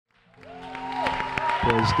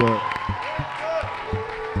Praise God.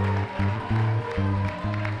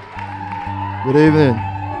 Good evening.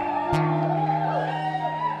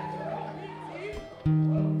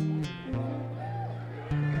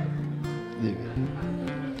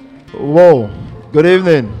 Whoa. Good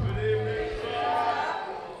evening.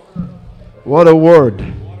 What a word.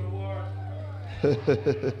 It's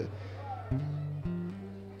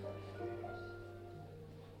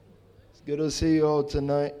good to see you all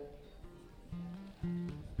tonight.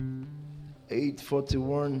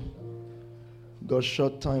 8:41. Got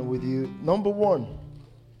short time with you. Number one.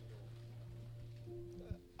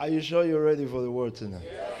 Are you sure you're ready for the word tonight?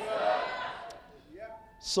 Yes,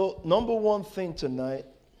 so, number one thing tonight,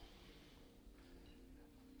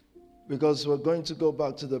 because we're going to go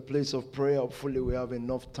back to the place of prayer. Hopefully we have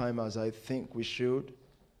enough time, as I think we should.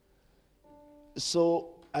 So,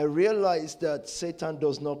 I realized that Satan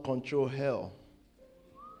does not control hell.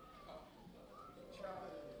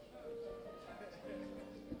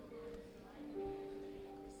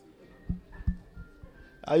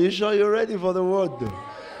 Are you sure you're ready for the word, though?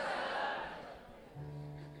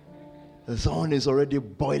 The sun is already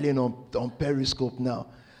boiling on Periscope now.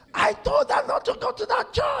 I told her not to go to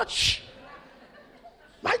that church.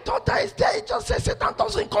 My daughter is there. It just says Satan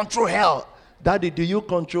doesn't control hell. Daddy, do you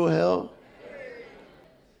control hell?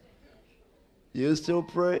 You still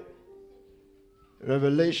pray?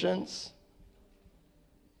 Revelations?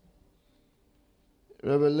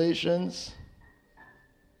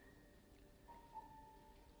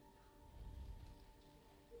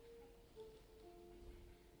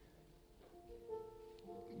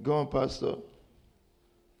 Go on, Pastor.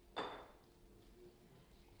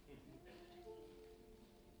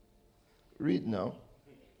 Read now.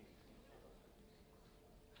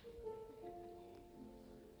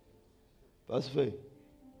 Pastor Faye.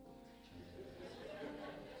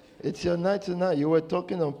 It's your night tonight. You were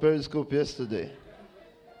talking on Periscope yesterday.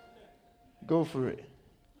 Go for it.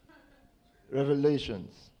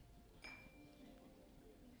 Revelations.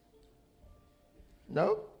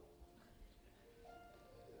 No?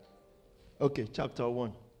 Okay, chapter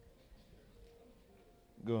 1.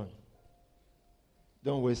 Go on.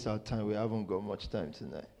 Don't waste our time. We haven't got much time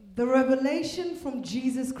tonight. The revelation from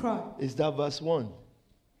Jesus Christ. Is that verse 1?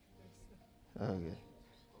 Okay.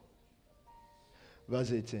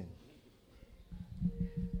 Verse 18.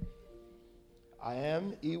 I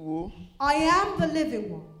am he who. I am the living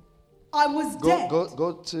one. I was dead.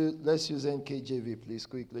 Go to, let's use NKJV, please,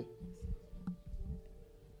 quickly.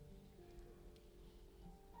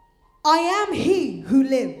 I am he who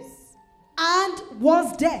lives and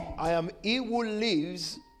was dead. I am he who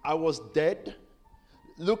lives. I was dead.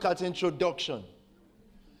 Look at introduction.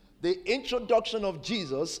 The introduction of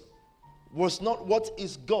Jesus was not what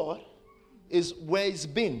is God, is where he's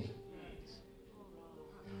been.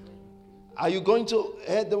 Are you going to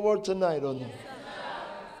hear the word tonight or not?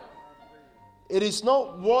 It is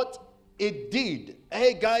not what it did.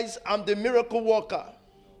 Hey guys, I'm the miracle worker.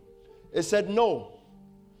 It said no.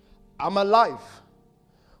 I'm alive,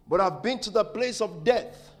 but I've been to the place of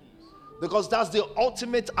death because that's the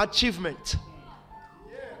ultimate achievement.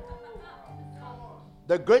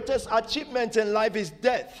 The greatest achievement in life is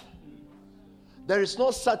death. There is no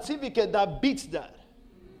certificate that beats that.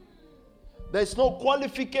 There is no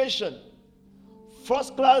qualification.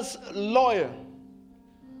 First class lawyer,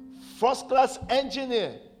 first class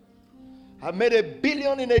engineer, have made $1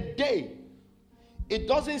 billion in a day. It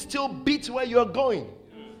doesn't still beat where you're going.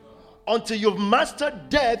 Until you've mastered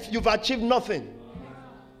death, you've achieved nothing.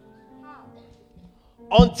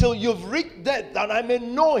 Until you've reached death, that I may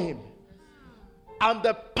know him and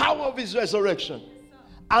the power of his resurrection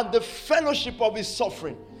and the fellowship of his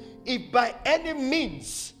suffering. If by any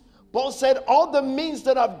means, Paul said, all the means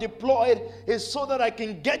that I've deployed is so that I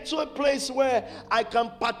can get to a place where I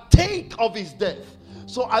can partake of his death.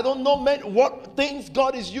 So I don't know what things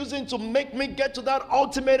God is using to make me get to that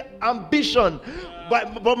ultimate ambition.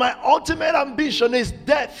 But my ultimate ambition is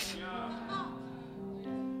death.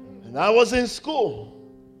 And I was in school.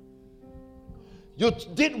 You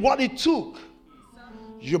did what it took.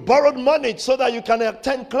 You borrowed money so that you can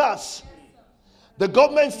attend class. The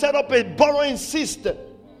government set up a borrowing system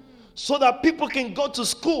so that people can go to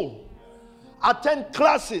school, attend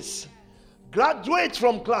classes, graduate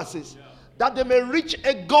from classes, that they may reach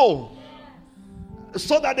a goal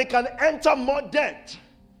so that they can enter more debt.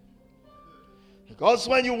 Because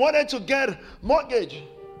when you wanted to get mortgage,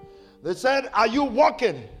 they said, are you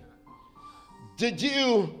working?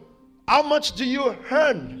 How much do you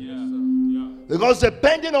earn? Yeah. Because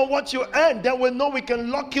depending on what you earn, then we know we can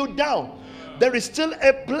lock you down. There is still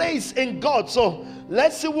a place in God. So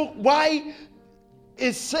let's see why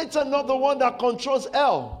Is Satan not the one that controls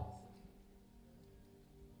hell?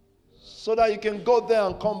 So that you can go there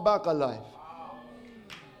and come back alive.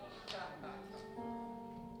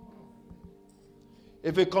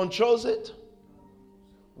 If he controls it,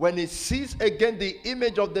 when he sees again the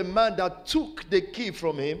image of the man that took the key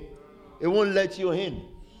from him, it won't let you in.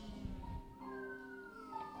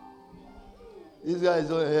 These guys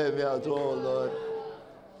don't hear me at all, Lord.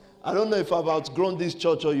 I don't know if I've outgrown this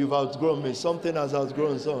church or you've outgrown me. Something has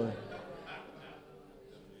outgrown someone.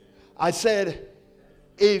 I said,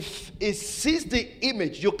 if he sees the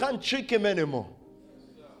image, you can't trick him anymore.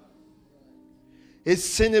 He's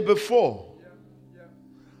seen it before.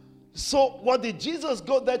 So what did Jesus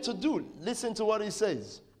go there to do? Listen to what he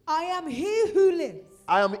says. I am he who lives.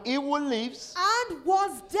 I am he who lives. And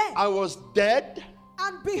was dead. I was dead.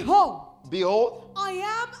 And behold. Behold. I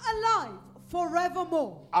am alive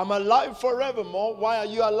forevermore. I'm alive forevermore. Why are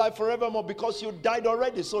you alive forevermore? Because you died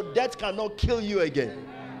already. So death cannot kill you again.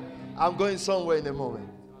 I'm going somewhere in a moment.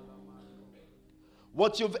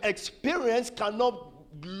 What you've experienced cannot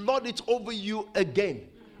lord it over you again.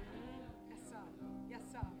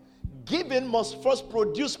 Giving must first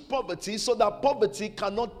produce poverty so that poverty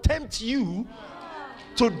cannot tempt you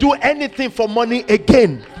to do anything for money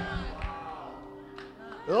again.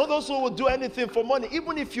 You know, those who will do anything for money,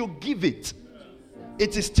 even if you give it,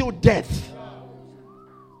 it is still death.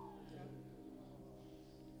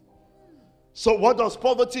 So what does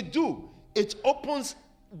poverty do? It opens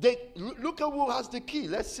the... Look at who has the key.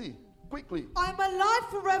 Let's see. Quickly. I'm alive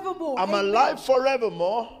forevermore. I'm alive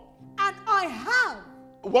forevermore. And I have...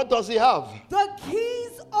 What does he have? The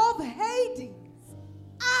keys of Hades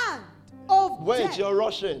and of death. Wait, you're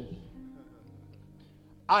rushing.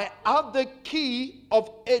 I have the key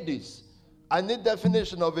of Hades. I need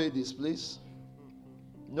definition of Hades, please.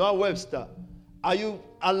 Noah Webster. Are you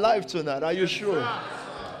alive tonight? Are you sure?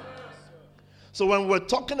 So when we're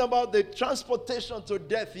talking about the transportation to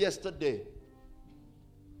death yesterday,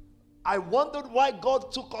 I wondered why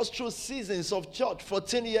God took us through seasons of church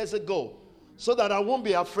 14 years ago. So that I won't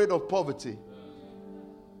be afraid of poverty.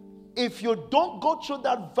 If you don't go through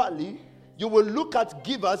that valley, you will look at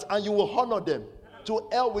givers and you will honor them. To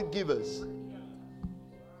hell with givers.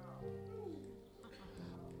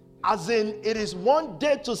 As in, it is one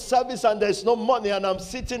day to service and there's no money and I'm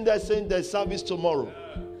sitting there saying there's service tomorrow.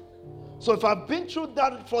 So if I've been through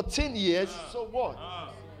that 14 years, so what?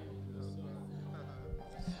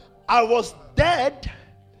 I was dead,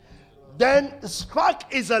 then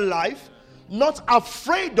Spark is alive, not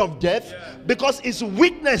afraid of death because it's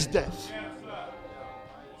witnessed death.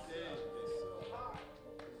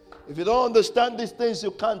 If you don't understand these things,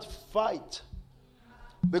 you can't fight.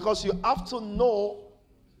 Because you have to know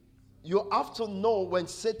when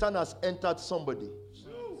Satan has entered somebody.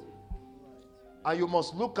 And you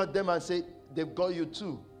must look at them and say, they've got you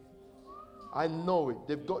too. I know it,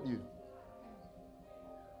 they've got you.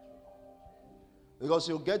 Because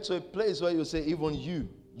you'll get to a place where you say, even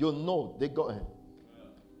you'll know they got him.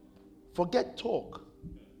 Forget talk.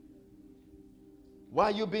 Why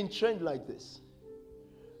are you being trained like this?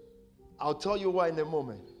 I'll tell you why in a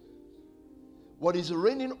moment. What is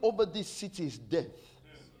reigning over this city is death.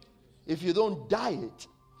 If you don't die it,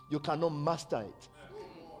 you cannot master it.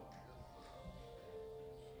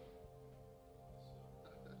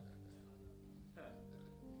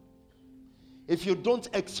 If you don't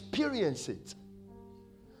experience it,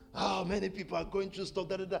 many people are going through stuff.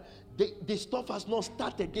 The stuff has not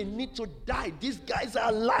started. They need to die. These guys are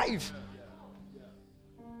alive.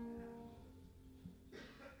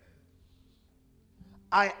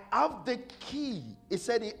 I have the key. He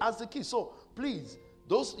said he has the key. So please,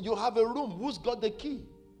 those you have a room. Who's got the key?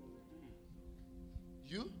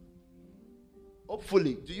 You?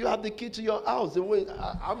 Hopefully. Do you have the key to your house?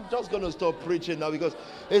 I'm just going to stop preaching now because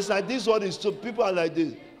it's like this one is so people are like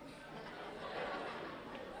this.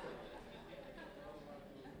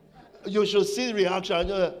 You should see the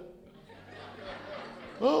reaction.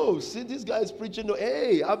 Oh, see this guy is preaching.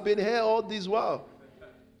 Hey, I've been here all this while.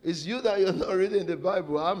 It's you that you're not reading the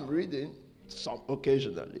Bible. I'm reading some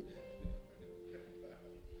occasionally.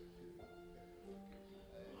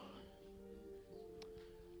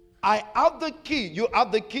 I have the key. You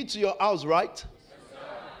have the key to your house, right? Yes,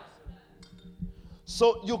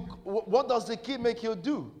 so what does the key make you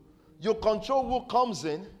do? You control who comes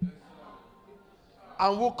in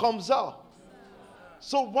and who comes out.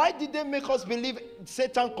 So why did they make us believe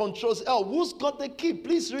Satan controls hell? Who's got the key?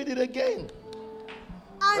 Please read it again.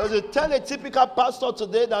 Does it tell a typical pastor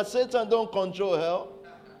today that Satan don't control hell?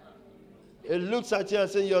 It looks at you and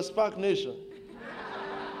says, you're Spark Nation.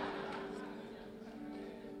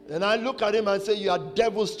 And I look at him and say, you are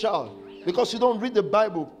devil's child. Because you don't read the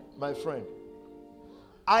Bible, my friend.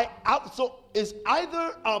 So it's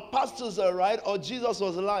either our pastors are right or Jesus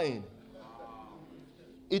was lying.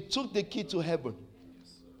 It took the key to heaven.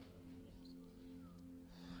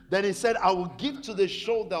 Then he said, I will give to the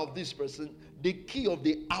shoulder of this person the key of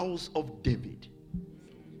the house of David.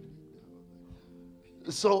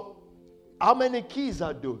 So, how many keys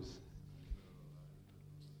are those?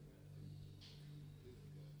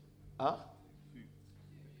 Huh?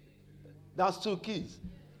 That's 2 keys.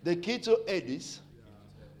 The key to Hades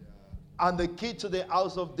and the key to the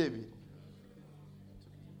house of David.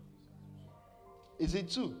 Is it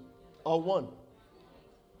 2 or 1?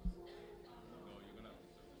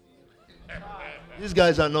 These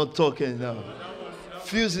guys are not talking now.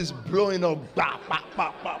 Fuse is blowing up. Bah, bah,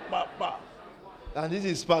 bah, bah, bah, bah. And this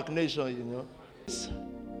is Spark Nation, you know.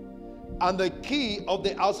 And the key of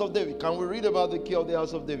the house of David. Can we read about the key of the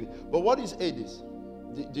house of David? But what is Hades?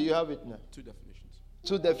 Do you have it now? 2 definitions.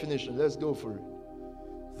 2 definitions. Let's go for it.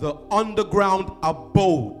 The underground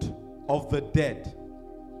abode of the dead.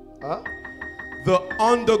 Huh? The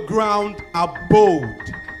underground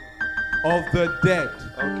abode of the dead.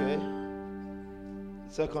 Okay.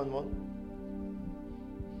 Second one.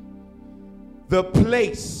 The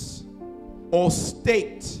place or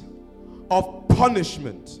state of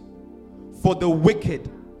punishment for the wicked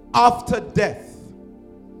after death.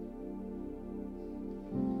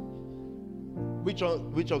 Which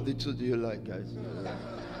of the 2 do you like, guys?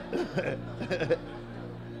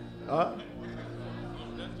 Huh?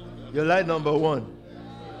 You like number 1.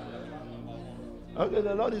 Okay,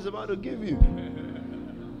 the Lord is about to give you.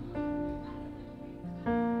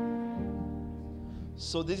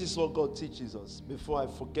 So this is what God teaches us. Before I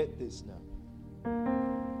forget this now.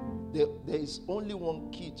 There is only one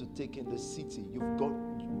key to take in the city. You've got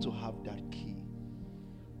to have that key.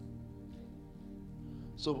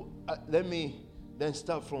 So let me then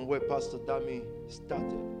start from where Pastor Dami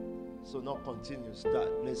started. So not continue, start.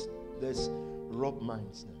 Let's rub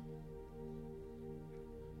minds now.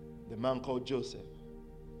 The man called Joseph.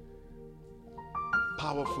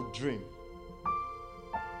 Powerful dream.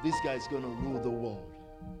 This guy is going to rule the world.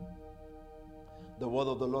 The word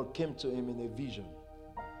of the Lord came to him in a vision.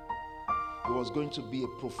 He was going to be a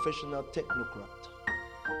professional technocrat.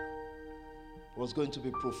 He was going to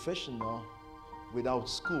be professional without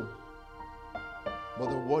school. But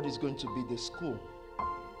the word is going to be the school.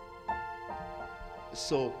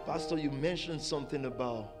 So, Pastor, you mentioned something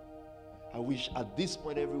about, I wish at this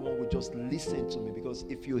point everyone would just listen to me, because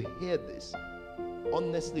if you hear this,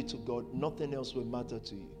 honestly to God, nothing else will matter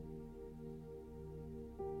to you.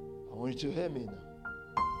 I want you to hear me now.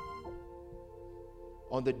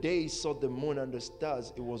 On the day he saw the moon and the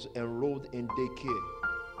stars, he was enrolled in daycare.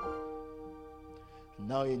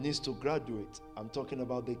 Now he needs to graduate. I'm talking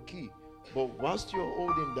about the key. But whilst you're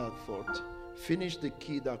holding that thought, finish the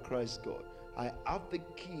key that Christ got. I have the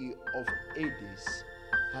key of Hades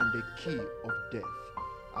and the key of death.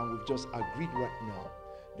 And we've just agreed right now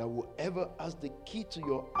that whoever has the key to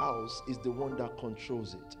your house is the one that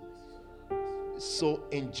controls it. So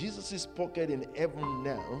in Jesus' pocket in heaven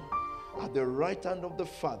now, at the right hand of the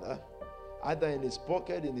Father, either in his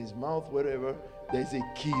pocket, in his mouth, wherever, there's a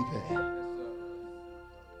key there.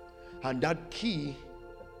 And that key,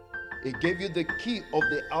 he gave you the key of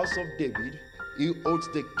the house of David. He holds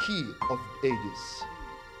the key of Hades.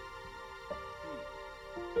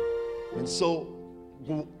 And so,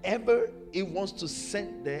 whoever he wants to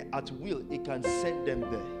send there at will, he can send them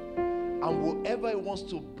there. And whoever he wants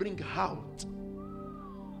to bring out,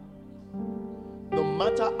 no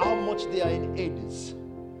matter how much they are in Hades,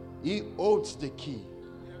 he holds the key.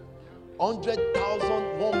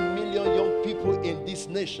 100,000, 1 million young people in this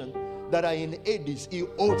nation that are in Hades, he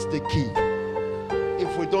holds the key.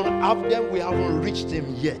 If we don't have them, we haven't reached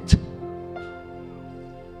him yet.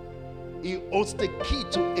 He holds the key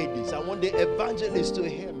to Hades. I want the evangelist to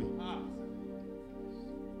hear me.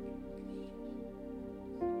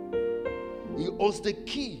 He holds the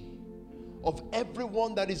key of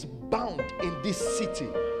everyone that is bound in this city.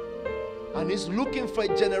 And he's looking for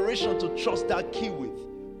a generation to trust that key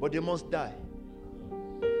with. But they must die.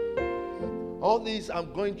 All these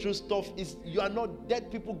I'm going through stuff is, you are not dead.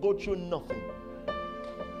 People go through nothing.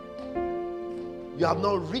 You have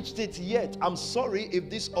not reached it yet. I'm sorry if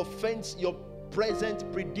this offends your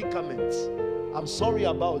present predicament. I'm sorry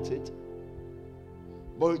about it.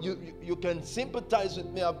 But you can sympathize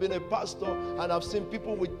with me. I've been a pastor and I've seen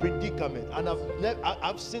people with predicament, and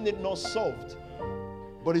I've seen it not solved.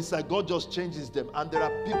 But it's like God just changes them, and there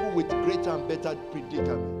are people with greater and better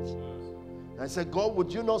predicaments. I said, God,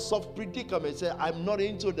 would you not solve predicament? He said, I'm not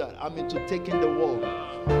into that. I'm into taking the world.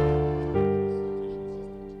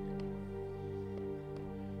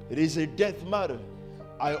 It is a death matter.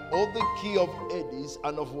 I hold the key of Hades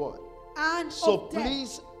and of what? And so of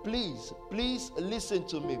death. please listen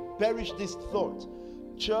to me. Perish this thought.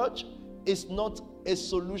 Church is not a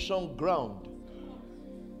solution ground.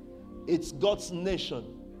 It's God's nation.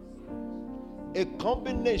 A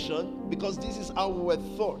combination, because this is how we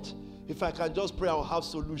were taught. If I can just pray, I'll have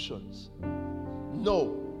solutions.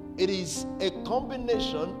 No, it is a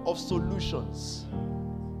combination of solutions.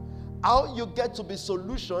 How you get to be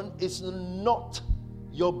solution is not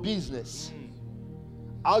your business.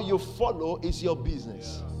 How you follow is your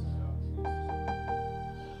business.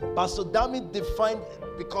 Pastor Dami defined,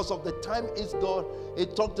 because of the time is gone, he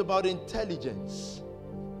talked about intelligence.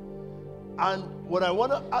 And what I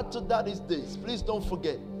want to add to that is this. Please don't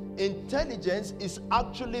forget. Intelligence is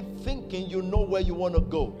actually thinking you know where you want to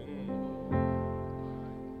go.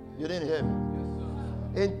 You didn't hear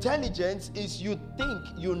me? Intelligence is you think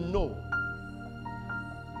you know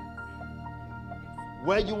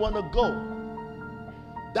where you want to go.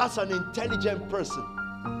 That's an intelligent person.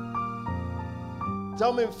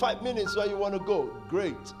 Tell me in 5 minutes where you want to go.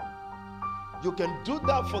 Great. You can do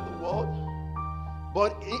that for the world.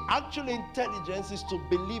 But actually intelligence is to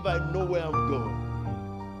believe I know where I'm going.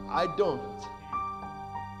 I don't.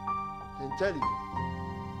 Intelligence.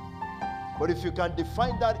 But if you can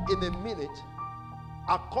define that in a minute,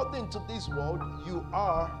 according to this world, you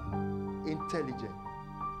are intelligent.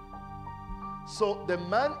 So the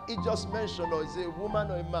man he just mentioned, or is it a woman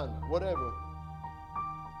or a man, whatever,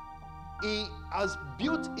 he has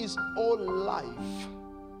built his whole life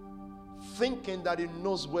thinking that he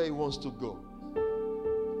knows where he wants to go.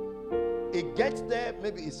 He gets there,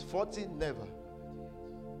 maybe he's 40, never.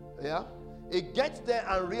 Yeah? He gets there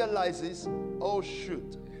and realizes, oh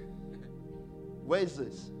shoot, where is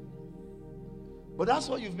this? But that's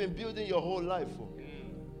what you've been building your whole life for.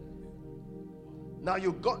 Now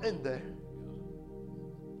you got in there,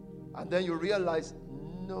 and then you realize,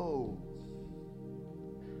 no,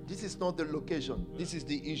 this is not the location. This is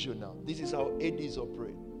the issue now. This is how Hades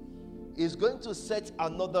operate. He's going to set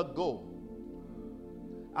another goal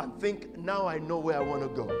and think, now I know where I want to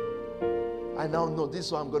go. I now know this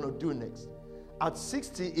is what I'm going to do next. At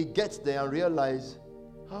 60, he gets there and realizes,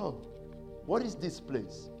 oh, what is this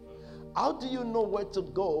place? How do you know where to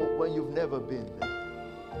go when you've never been there?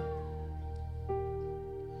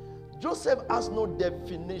 Joseph has no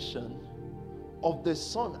definition of the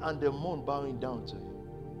sun and the moon bowing down to him.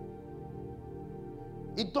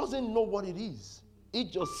 He doesn't know what it is. He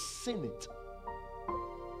just seen it.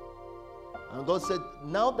 And God said,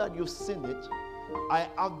 now that you've seen it, I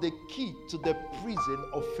have the key to the prison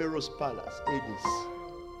of Pharaoh's palace, Hades.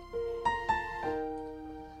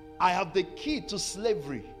 I have the key to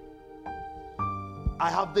slavery. I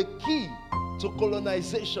have the key to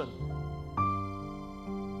colonization.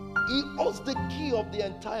 He holds the key of the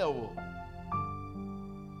entire world.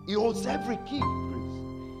 He holds every key,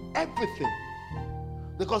 Chris. Everything.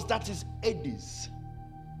 Because that is Hades.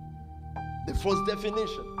 The first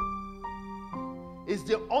definition is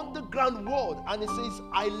the underground world, and it says,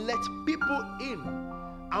 I let people in,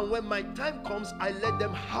 and when my time comes, I let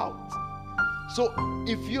them out. So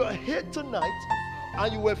if you are here tonight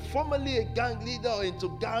and you were formerly a gang leader or into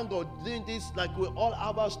gang or doing this, like we all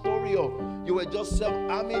have our story, or you were just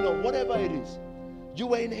self-arming or whatever it is, you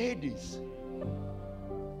were in Hades.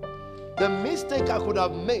 The mistake I could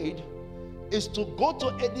have made is to go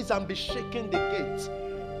to Hades and be shaking the gates.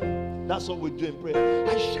 That's what we do in prayer.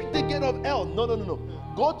 I shake the gate of hell. No.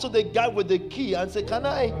 Go to the guy with the key and say, can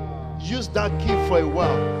I use that key for a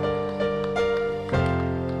while?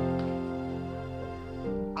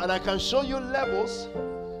 And I can show you levels.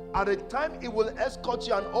 At a time, it will escort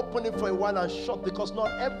you and open it for a while and shut, because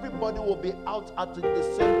not everybody will be out at the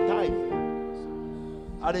same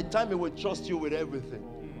time. At a time, it will trust you with everything.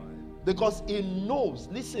 Because he knows,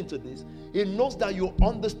 listen to this, he knows that you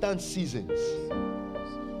understand seasons.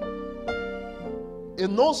 He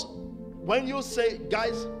knows when you say,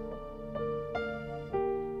 guys,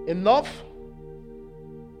 enough,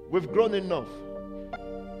 we've grown enough.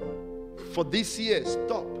 For this year,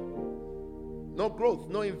 stop. No growth,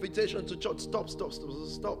 no invitation to church. Stop.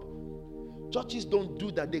 Churches don't do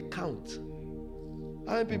that, they count.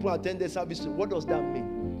 How many people attend the service? What does that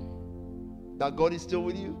mean? That God is still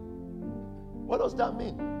with you? What does that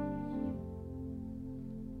mean?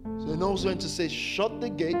 So he knows when to say, shut the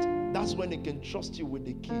gate. That's when he can trust you with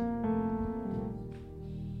the key.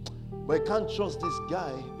 But he can't trust this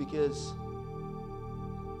guy, because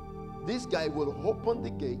this guy will open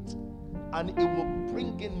the gate and it will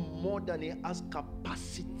bring in more than he has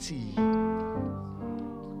capacity.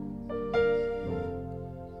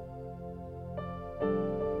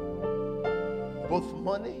 Both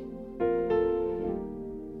money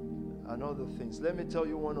and other things. Let me tell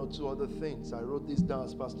you one or two other things. I wrote this down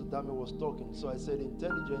as Pastor Dami was talking. So I said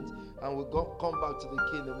intelligence, and we'll come back to the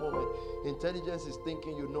key in a moment. Intelligence is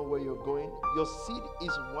thinking you know where you're going. Your seed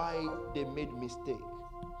is why they made mistake.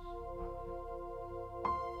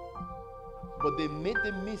 But they made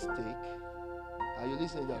the mistake. Are you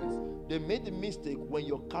listening to that? They made the mistake when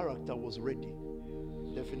your character was ready.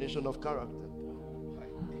 Definition of character.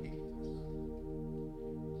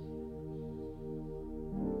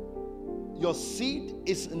 Your seed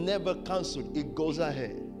is never cancelled. It goes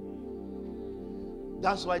ahead.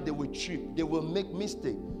 That's why they will trip. They will make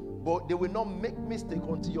mistake. But they will not make mistake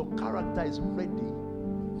until your character is ready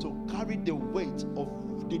to carry the weight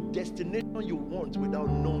of the destination you want without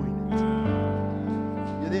knowing it.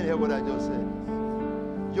 You didn't hear what I just said.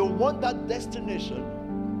 You want that destination,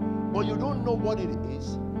 but you don't know what it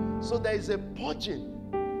is. So there is a purging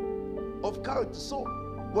of character. So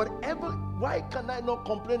why can I not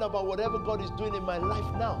complain about whatever God is doing in my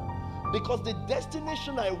life now? Because the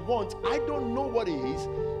destination I want, I don't know what it is.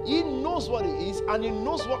 He knows what it is, and he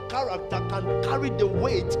knows what character can carry the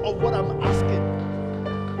weight of what I'm asking.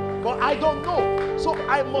 But I don't know. So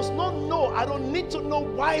I must not know. I don't need to know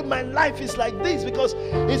why my life is like this, because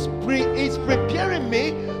it's preparing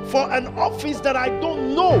me for an office that I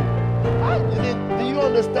don't know. Do you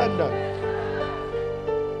understand that?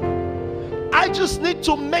 I just need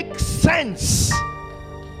to make sense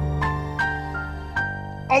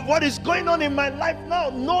of what is going on in my life now.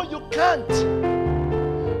 No, you can't.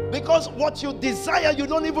 Because what you desire, you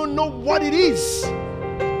don't even know what it is.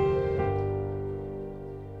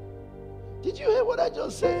 Did you hear what I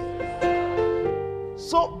just said?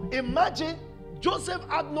 So imagine Joseph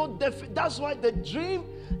had no that's why the dream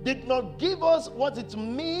did not give us what it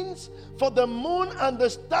means for the moon and the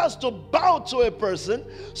stars to bow to a person.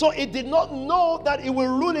 So it did not know that it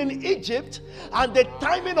will rule in Egypt and the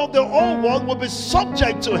timing of the whole world will be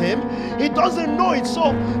subject to him. He doesn't know it.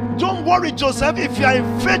 So don't worry, Joseph, if you are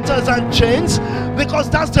in fetters and chains, because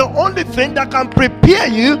that's the only thing that can prepare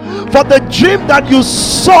you for the dream that you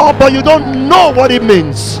saw, but you don't know what it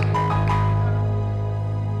means.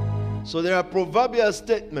 So there are proverbial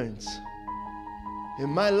statements in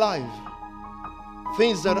my life,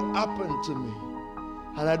 things that happen to me,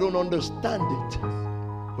 and I don't understand it,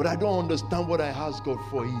 but I don't understand what I ask God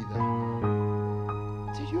for either.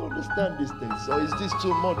 Do you understand these things, or is this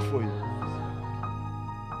too much for you?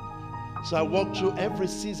 So I walk through every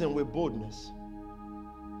season with boldness,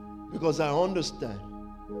 because I understand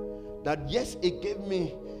that yes, it gave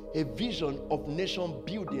me a vision of nation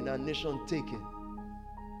building and nation taking,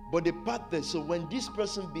 but the part there, so when this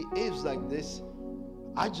person behaves like this,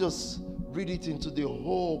 I just read it into the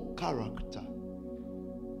whole character.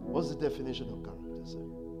 What's the definition of character, sir?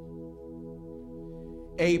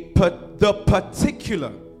 The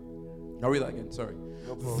particular, I'll read that again, sorry.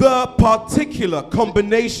 No, the particular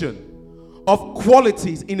combination of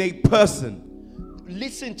qualities in a person.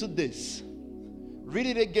 Listen to this. Read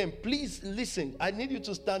it again. Please listen. I need you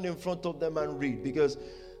to stand in front of them and read, because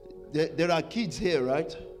there are kids here,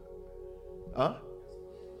 right? Huh?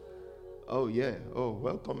 Oh, yeah. Oh,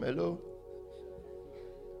 welcome. Hello.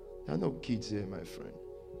 There are no kids here, my friend.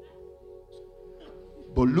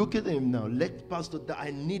 But look at him now. Let Pastor,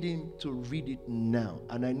 I need him to read it now.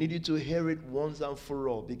 And I need you to hear it once and for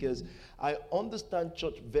all, because I understand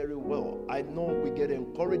church very well. I know we get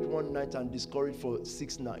encouraged one night and discouraged for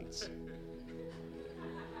 6 nights.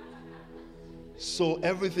 So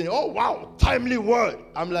everything, oh, wow, timely word.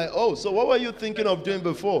 I'm like, oh, so what were you thinking of doing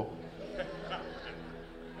before?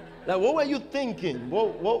 Like, what were you thinking?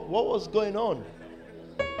 What was going on?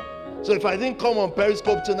 So if I didn't come on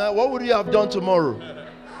Periscope tonight, what would you have done tomorrow?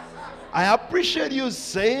 I appreciate you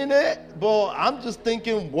saying it, but I'm just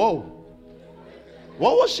thinking, whoa.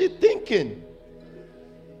 What was she thinking?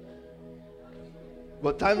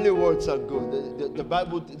 But timely words are good. The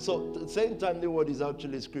Bible, so saying timely word is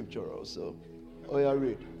actually scriptural. So, oh yeah,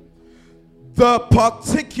 read. The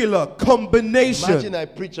particular combination. Imagine I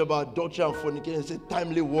preach about doctrine and fornication and say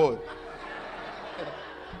timely word.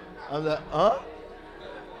 I'm like, huh?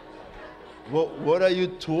 What are you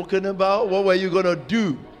talking about? What were you going to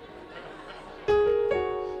do?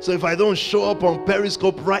 So if I don't show up on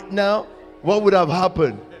Periscope right now, what would have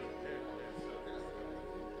happened?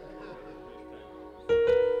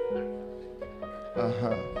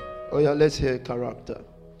 Oh yeah, let's hear character.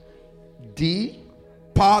 The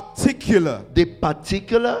particular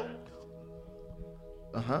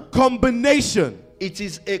combination. It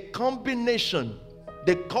is a combination,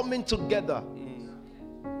 the coming together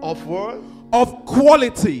of what? Of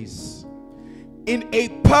qualities in a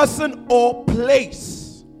person or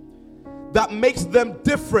place that makes them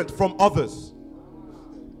different from others.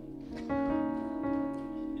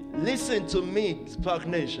 Listen to me, Spark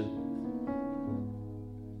Nation.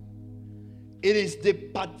 It is the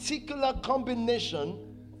particular combination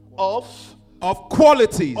of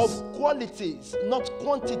qualities. Of qualities, not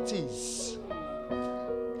quantities.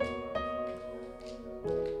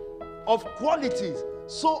 Of qualities.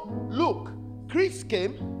 So look, Chris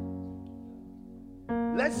came.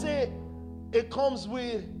 Let's say it comes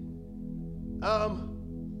with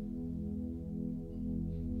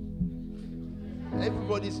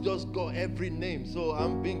everybody's just got every name, so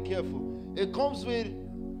I'm being careful. It comes with,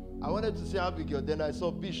 I wanted to say Abigail, then I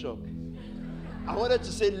saw Bishop. I wanted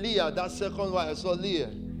to say Leah, that second one, I saw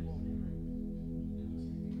Leah.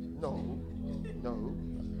 No, it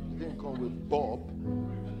didn't come with Bob.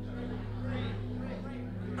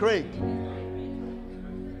 Craig.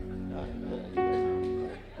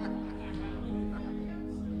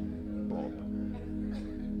 Bob.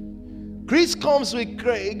 Chris comes with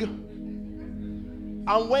Craig.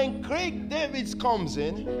 And when Craig Davids comes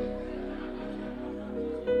in,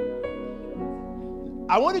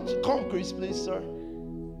 I want you to come, Chris, please, sir.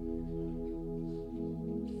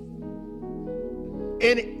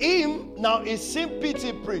 In him now is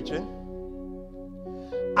simply preaching,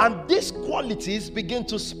 and these qualities begin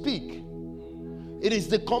to speak. It is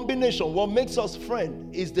the combination. What makes us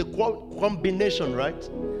friends is the combination, right?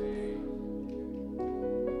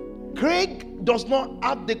 Craig does not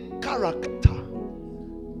have the character.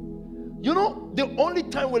 You know, the only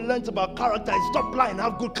time we learned about character is stop lying,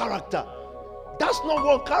 have good character. That's not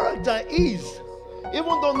what character is.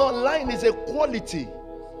 Even though not lying is a quality.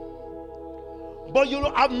 But you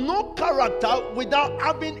have no character without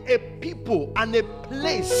having a people and a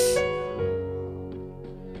place.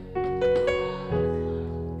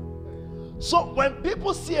 So when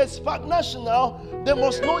people see a Spark National, they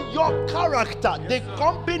must know your character, the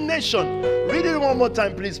combination. Read it one more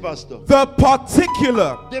time, please, Pastor. The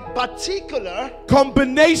particular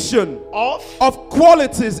combination of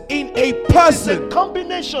qualities in a person. It's a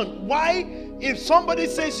combination. Why? If somebody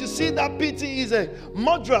says, you see that PT is a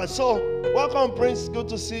murderer. So, welcome, Prince. Good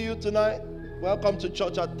to see you tonight. Welcome to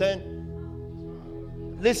church at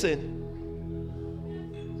 10. Listen.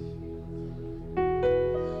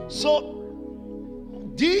 So,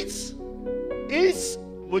 this is,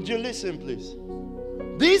 would you listen, please?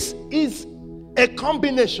 This is a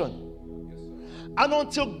combination. And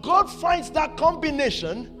until God finds that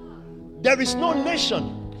combination, there is no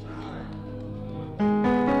nation.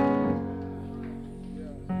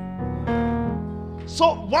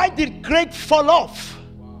 So why did Craig fall off?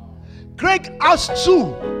 Craig has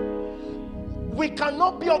two. We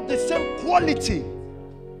cannot be of the same quality.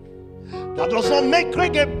 That does not make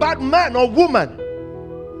Craig a bad man or woman.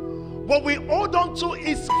 What we hold on to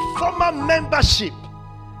is former membership.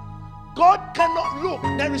 God cannot look.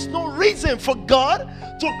 There is no reason for God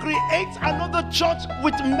to create another church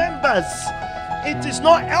with members. It is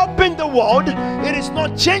not helping the world. It is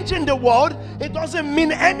not changing the world. It doesn't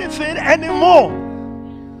mean anything anymore.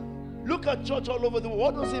 Look at church all over the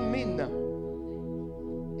world. What does it mean now?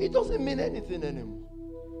 It doesn't mean anything anymore.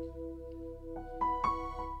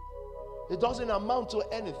 It doesn't amount to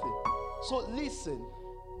anything. So listen.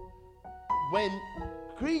 When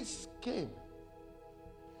Chris came,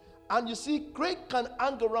 and you see, Craig can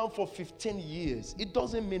hang around for 15 years. It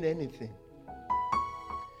doesn't mean anything.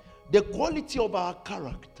 The quality of our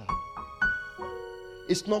character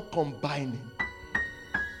is not combining.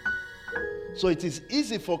 So it is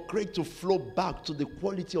easy for Craig to flow back to the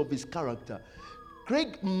quality of his character.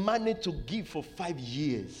 Craig managed to give for 5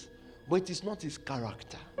 years, but it is not his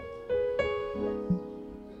character.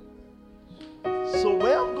 So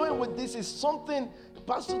where I'm going with this is something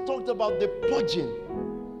Pastor talked about, the purging.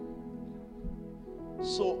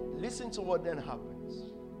 So listen to what then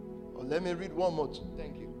happens. Oh, let me read one more.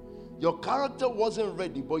 Thank you. Your character wasn't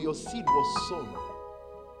ready, but your seed was sown.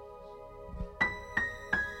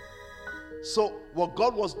 So what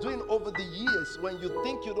God was doing over the years, when you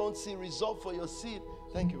think you don't see result for your seed,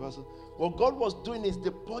 thank you, Pastor. What God was doing is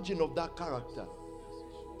the purging of that character.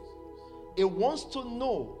 It wants to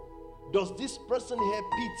know, does this person have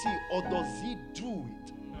PT or does he do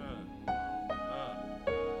it?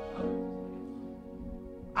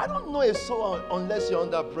 I don't know if so unless you're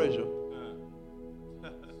under pressure.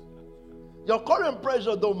 Your current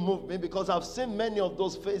pressure don't move me because I've seen many of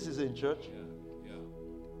those faces in church.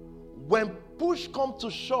 when push comes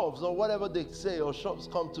to shoves, or whatever they say, or shoves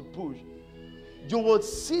come to push, you will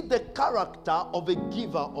see the character of a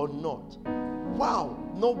giver or not. Wow,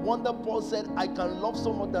 no wonder Paul said, I can love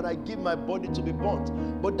someone that I give my body to be burnt.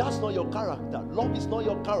 But that's not your character. Love is not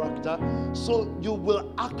your character, so you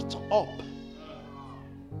will act up.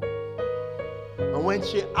 And when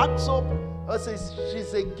she acts up, says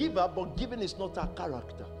she's a giver, but giving is not her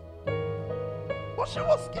character. But she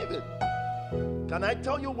was given. Can I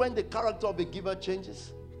tell you when the character of a giver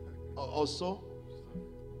changes? Also,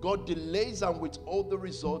 God delays and withholds the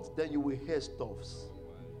results, then you will hear stuffs.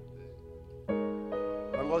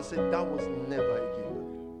 And God said, that was never a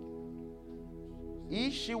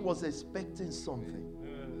giver. She was expecting something.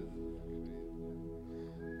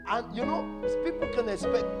 And you know, people can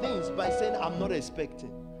expect things by saying, I'm not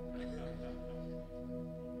expecting.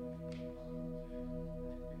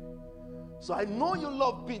 So I know you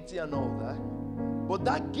love pity and all that, but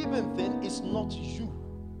that giving thing is not you.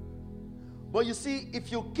 But you see,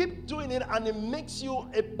 if you keep doing it and it makes you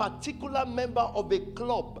a particular member of a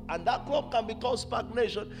club, and that club can be called Spark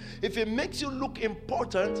Nation, if it makes you look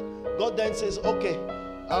important, God then says, okay,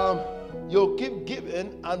 you'll keep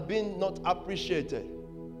giving and being not appreciated.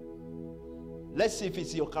 Let's see if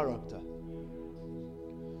it's your character.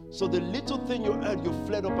 So the little thing you heard, you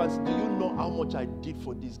fled up and said, do you know how much I did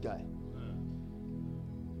for this guy?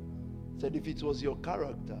 Said, if it was your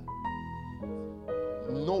character,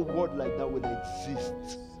 no word like that will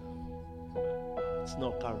exist. It's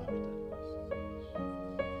not character.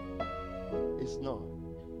 It's not.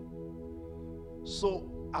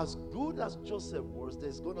 So, as good as Joseph was,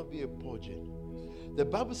 there's going to be a purging. The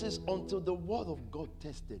Bible says, until the word of God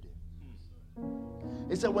tested him.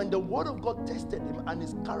 It said, when the word of God tested him and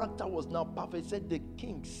his character was now perfect, it said, the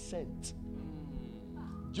king sent.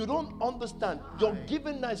 You don't understand. Your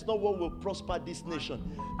giving now is not what will prosper this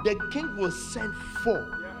nation. The king will send for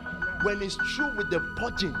when it's true with the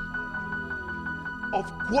purging of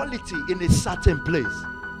quality in a certain place.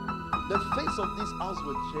 The face of this house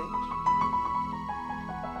will change.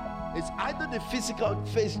 It's either the physical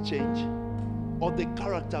face change or the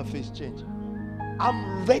character face change.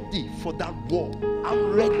 I'm ready for that war.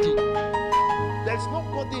 I'm ready. There's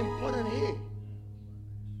nobody important here.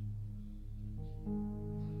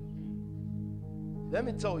 Let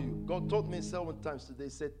me tell you, God told me 7 times today, he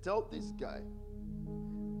said, tell this guy,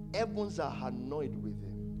 heavens are annoyed with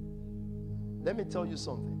him. Let me tell you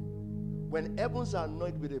something. When heavens are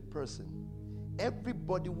annoyed with a person,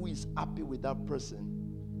 everybody who is happy with that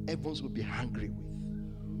person, heavens will be angry with.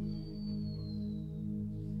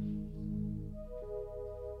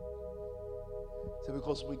 So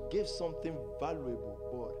because we gave something valuable,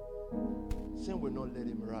 but sin will not let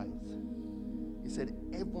him rise. He said,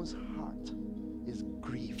 heaven's heart is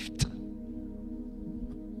grieved.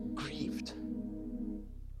 Grieved.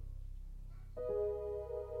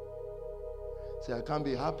 See, I can't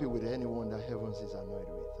be happy with anyone that heavens is annoyed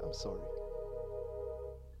with. I'm sorry.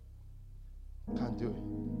 Can't do it.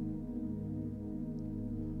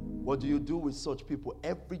 What do you do with such people?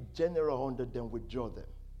 Every general under them withdraw them.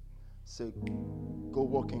 Say, go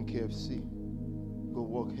walk in KFC. Go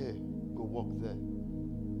walk here. Go walk there.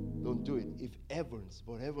 Don't do it. If heavens,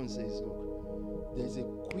 but heaven says, look, there's a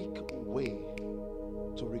quick way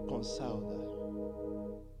to reconcile that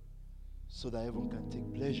so that heaven can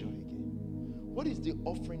take pleasure again. What is the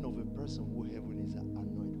offering of a person who heaven is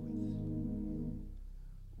annoyed with?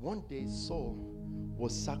 One day Saul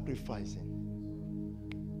was sacrificing,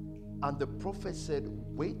 and the prophet said,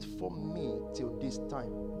 wait for me till this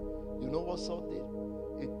time. You know what Saul did?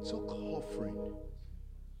 It took offering.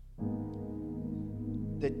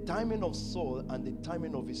 The timing of Saul and the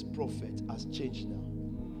timing of his prophet has changed now.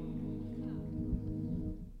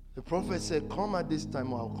 The prophet said, come at this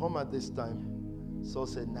time, or I'll come at this time. Saul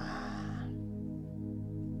said, nah.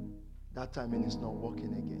 That timing is not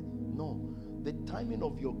working again. No. The timing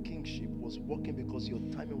of your kingship was working because your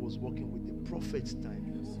timing was working with the prophet's timing.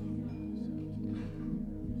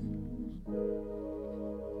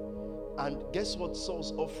 And guess what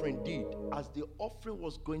Saul's offering did? As the offering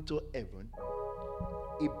was going to heaven,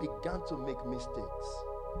 he began to make mistakes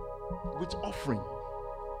with offering.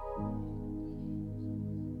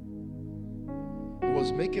 He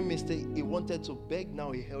was making mistakes. He wanted to beg.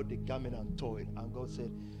 Now he held the garment and toiled. And God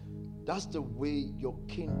said, that's the way your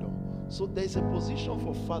kingdom. So there's a position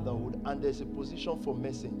for fatherhood and there's a position for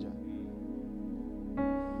messenger.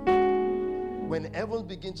 When heaven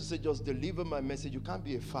begins to say, just deliver my message, you can't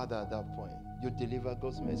be a father at that point. You deliver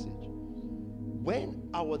God's message. When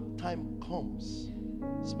our time comes,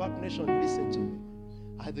 Spark Nation, listen to me.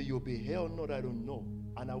 Either you'll be here or not, I don't know.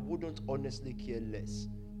 And I wouldn't honestly care less.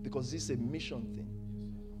 because this is a mission thing.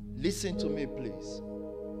 Listen to me, please.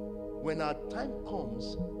 When our time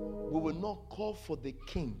comes, we will not call for the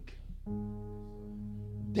king.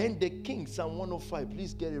 Then the king, Psalm 105,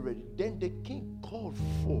 please get it ready. Then the king called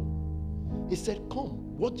for. He said,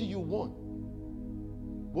 come, what do you want?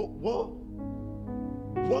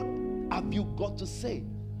 What have you got to say?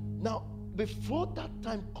 Now, before that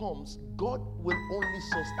time comes, God will only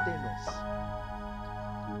sustain us.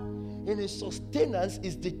 And His sustenance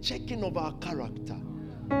is the checking of our character.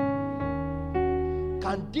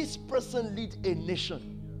 Can this person lead a nation?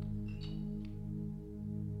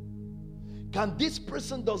 Does this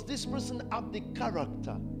person have the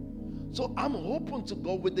character? So I'm hoping to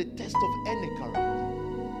go with the test of any character.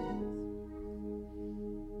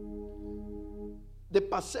 The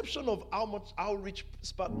perception of how rich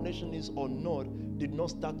Spark Nation is or not did not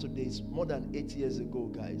start today. It's more than 8 years ago,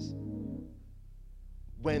 guys.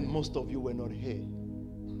 When most of you were not here.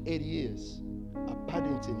 8 years at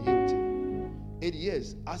Paddington, Hilton. 8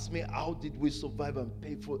 years. Ask me, how did we survive and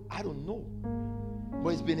pay for it? I don't know.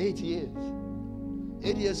 But it's been 8 years.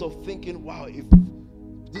 8 years of thinking, wow, if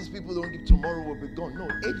these people don't give, tomorrow will be gone. No,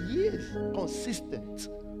 8 years. Consistent.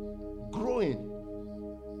 Growing.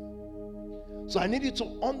 So I need you to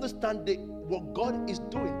understand what God is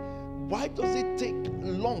doing. Why does it take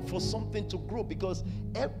long for something to grow? Because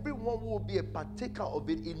everyone who will be a partaker of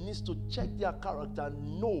it, it needs to check their character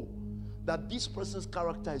and know that this person's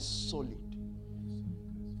character is solid.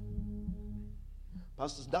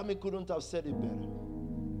 Pastor Dami couldn't have said it better.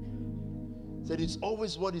 He said it's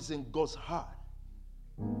always what is in God's heart.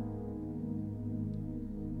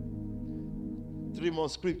 3 more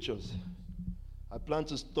scriptures. I plan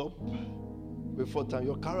to stop before time.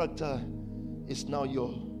 Your character is now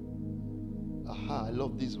your... Aha, I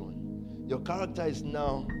love this one. Your character is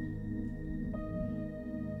now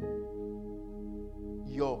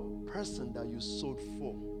your person that you sold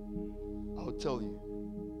for. I'll tell you.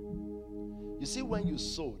 You see, when you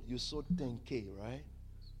sold 10K, right?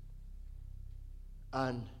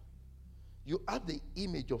 And you have the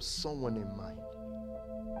image of someone in mind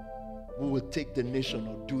who will take the nation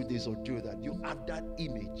or do this or do that. You have that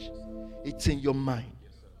image. It's in your mind.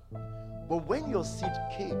 But when your seed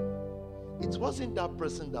came, it wasn't that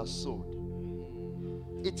person that sold.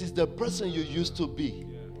 It is the person you used to be.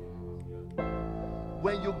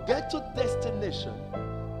 When you get to destination,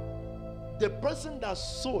 the person that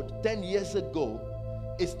sold 10 years ago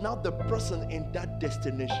is now the person in that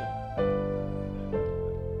destination.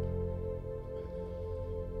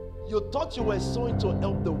 You thought you were sowing to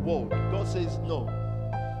help the world. God says no.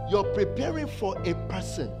 You're preparing for a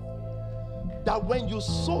person that when you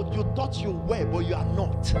sowed, you thought you were, but you are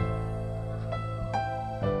not.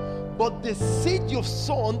 But the seed you've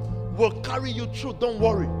sown will carry you through. Don't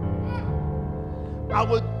worry. I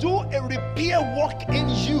will do a repair work in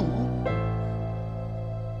you.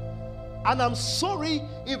 And I'm sorry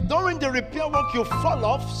if during the repair work you fall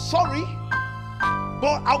off. Sorry.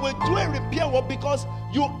 But I will do a repair work because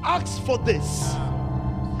you asked for this.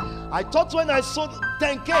 I thought when I sold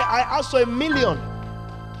 10K, I asked for 1 million.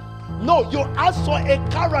 No, you asked for a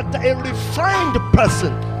character, a refined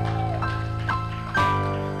person.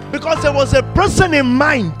 Because there was a person in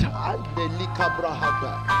mind.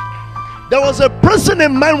 There was a person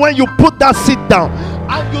in mind when you put that seed down.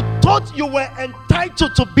 And you thought you were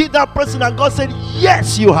entitled to be that person. And God said,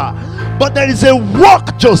 yes, you are. But there is a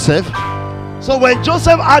work, Joseph. So when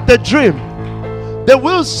Joseph had the dream, they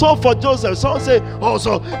will sow for Joseph. Someone say, oh,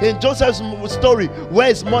 so in Joseph's story, where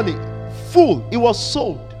is money? Full. It was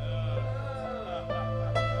sold.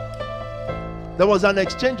 There was an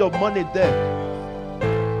exchange of money there.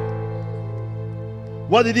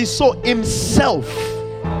 What did he sow? Himself.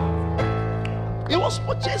 It was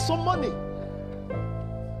purchased for money.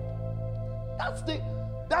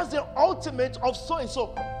 That's the ultimate of sowing.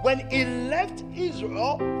 So when he left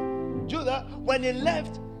Israel, Judah, when he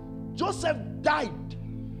left, Joseph died.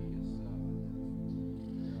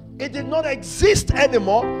 It did not exist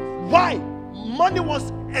anymore. Why? Money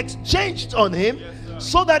was exchanged on him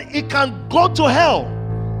so that he can go to hell.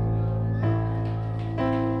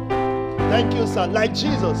 Thank you, sir. Like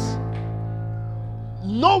Jesus.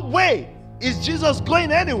 No way is Jesus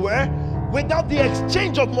going anywhere without the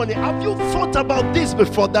exchange of money. Have you thought about this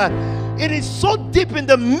before? That it is so deep in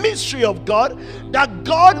the mystery of God that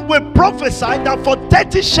God will prophesy that for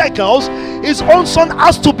 30 shekels his own son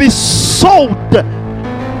has to be sold.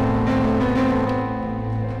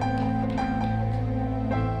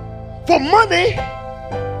 For money,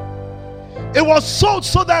 it was sold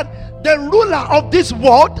so that the ruler of this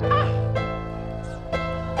world,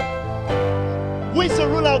 who is the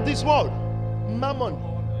ruler of this world? Mammon.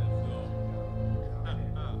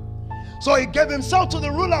 So he gave himself to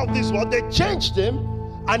the ruler of this world. They changed him,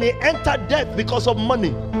 and he entered death because of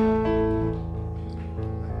money.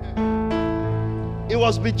 He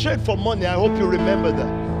was betrayed for money. I hope you remember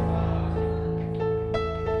that.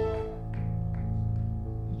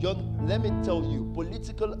 Let me tell you,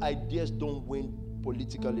 political ideas don't win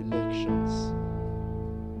political elections.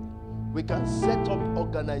 We can set up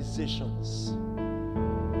organizations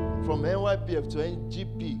from NYPF to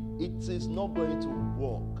NGP. It is not going to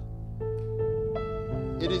work.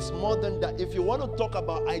 It is more than that. If you want to talk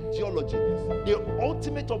about ideology, the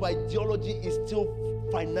ultimate of ideology is still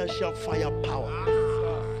financial firepower.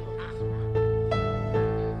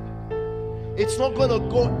 It's not going to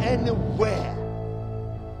go anywhere.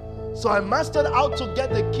 So I mastered how to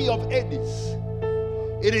get the key of Hades.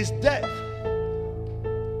 It is death.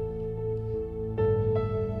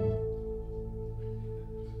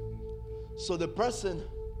 So the person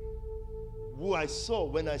who I saw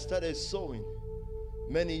when I started sowing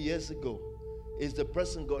many years ago is the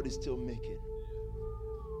person God is still making.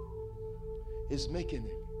 He's making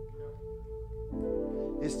it.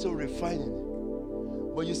 He's still refining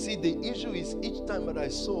it. But you see, the issue is each time that I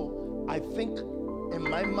sow, I think in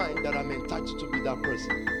my mind that I'm entitled to be that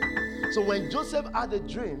person. So when Joseph had a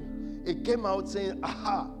dream, it came out saying,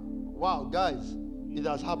 aha, wow, guys, it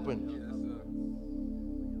has happened.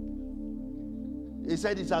 He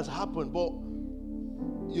said it has happened, but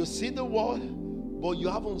you see the world, but you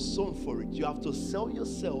haven't sown for it. You have to sell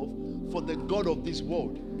yourself for the God of this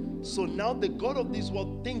world. So now the God of this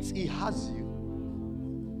world thinks he has you.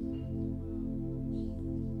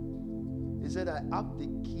 He said, I have the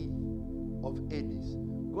key of Hades.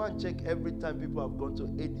 Go and check every time people have gone to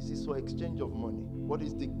Hades. It's for exchange of money. What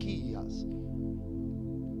is the key he has?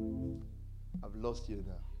 I've lost you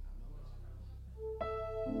now.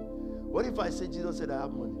 What if I say Jesus said I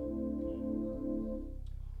have money?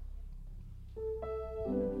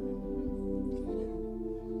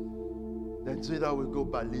 Then Twitter will go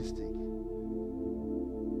ballistic.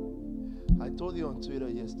 I told you on Twitter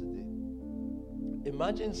yesterday.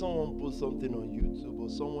 Imagine someone put something on YouTube or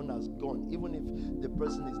someone has gone, even if the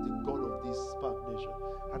person is the God of this Spark Nation,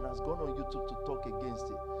 and has gone on YouTube to talk against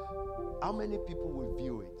it. How many people will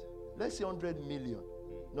view it? Let's say 100 million.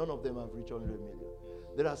 None of them have reached 100 million.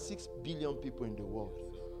 There are 6 billion people in the world.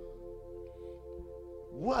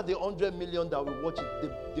 Who are the 100 million that will watch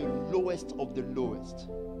it? The lowest of the lowest.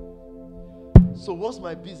 So what's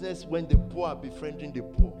my business when the poor are befriending the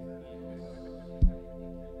poor?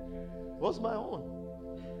 What's my own?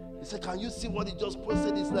 He said, can you see what he just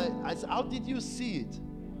posted? It's like, I said, how did you see it?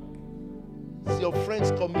 It's your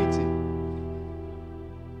friend's committee.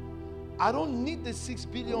 I don't need the 6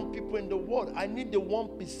 billion people in the world. I need the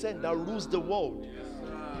 1% that rules the world.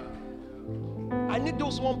 I need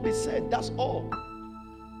those 1%. That's all.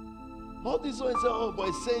 All these ones say, oh, but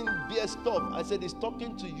he's saying BS stuff. I said, he's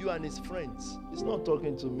talking to you and his friends. He's not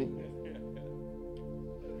talking to me.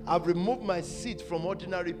 I've removed my seat from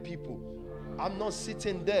ordinary people. I'm not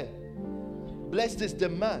sitting there. Blessed is the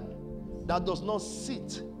man that does not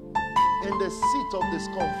sit in the seat of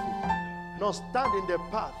discomfort, nor stand in the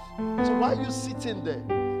path. So why are you sitting there?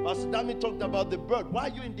 Pastor Dami talked about the bird. Why are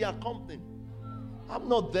you in their company? I'm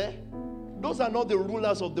not there. Those are not the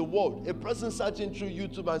rulers of the world. A person searching through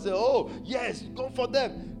YouTube and say, oh, yes, go for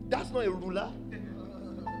them. That's not a ruler.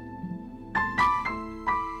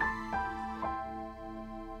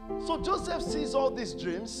 So Joseph sees all these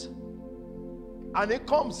dreams and he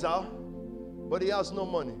comes out, but he has no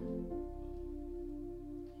money.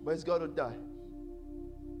 But he's got to die.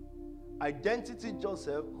 Identity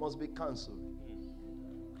Joseph must be cancelled.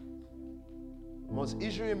 Must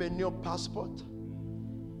issue him a new passport,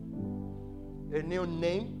 a new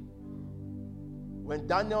name. When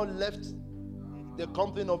Daniel left the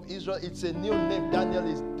company of Israel, it's a new name. Daniel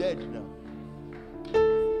is dead now.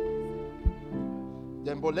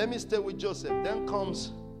 Then, but let me stay with Joseph. Then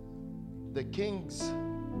comes the king's,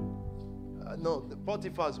 the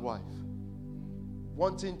Potiphar's wife,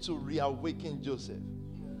 wanting to reawaken Joseph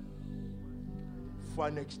for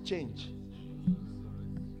an exchange.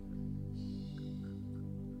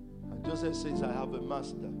 And Joseph says, I have a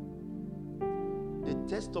master. The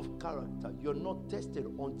test of character, you're not tested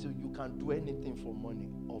until you can do anything for money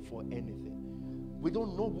or for anything. We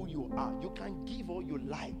don't know who you are. You can give all you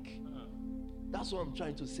like. That's what I'm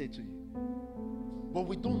trying to say to you. But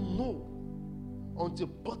we don't know until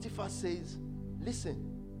Potiphar says, listen,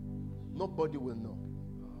 nobody will know.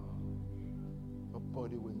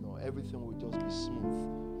 Nobody will know. Everything will just be smooth.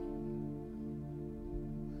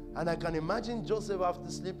 And I can imagine Joseph, after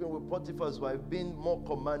sleeping with Potiphar's wife, being more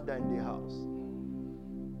commander in the house.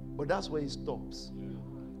 But that's where he stops.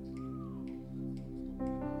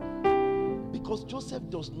 Because Joseph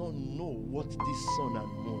does not know what this sun and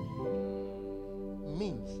moon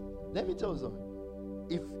means. Let me tell you something.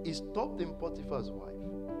 If he stopped in Potiphar's wife,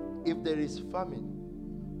 if there is famine,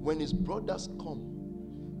 when his brothers come,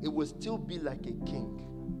 it will still be like a king.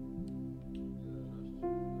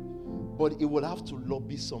 But he will have to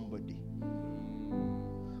lobby somebody.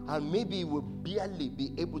 And maybe he will barely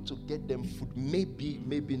be able to get them food. Maybe,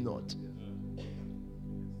 maybe not.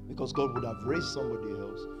 Because God would have raised somebody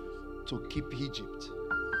else to keep Egypt.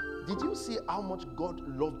 Did you see how much God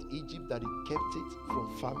loved Egypt that he kept it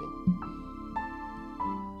from famine?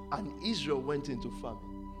 And Israel went into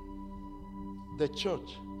famine. The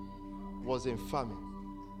church was in famine,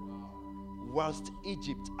 whilst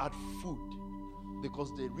Egypt had food,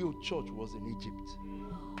 because the real church was in Egypt.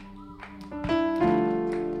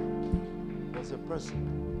 Was a person.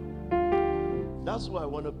 That's who I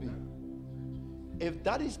want to be. If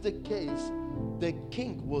that is the case, the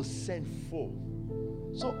king will send forth.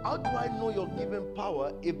 So how do I know you're given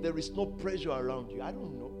power if there is no pressure around you? I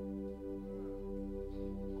don't know.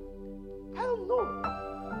 I don't know.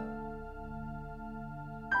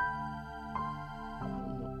 I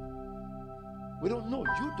don't know. We don't know.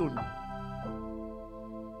 You don't know.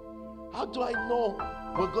 How do I know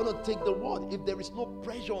we're going to take the word if there is no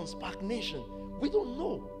pressure on Spark Nation? We don't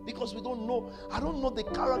know, because we don't know. I don't know the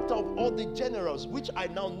character of all the generals, which I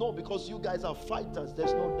now know because you guys are fighters.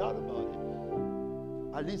 There's no doubt about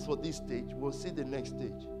it. At least for this stage. We'll see the next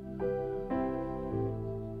stage.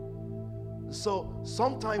 So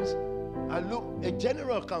sometimes I look, a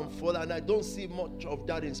general can fall, and I don't see much of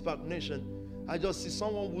that in Spark Nation. I just see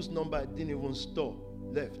someone whose number I didn't even store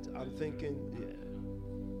left. I'm thinking,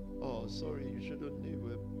 yeah. Oh, sorry, you shouldn't live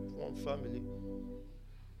with one family.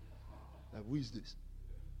 Like, who is this?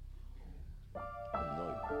 I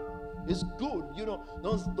know. It's good, you know.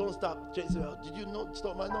 Don't start chasing out. Did you not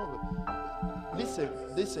stop my number? Listen.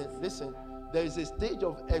 There is a stage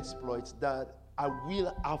of exploits that I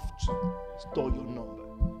will have to store your number.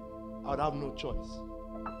 I would have no choice.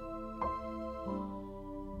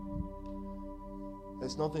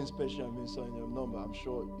 There's nothing special in me storing your number. I'm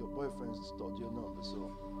sure your boyfriend stored your number, so.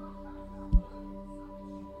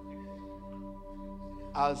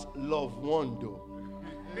 As love won, though.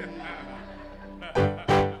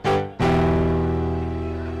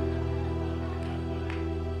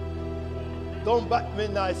 Don't back me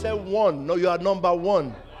now. I said one. No, you are number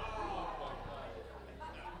one.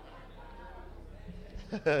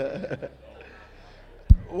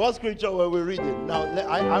 What scripture were we reading? Now,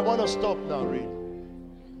 I want to stop now reading.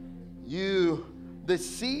 The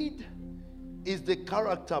seed is the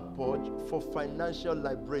character purge for financial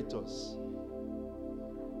liberators.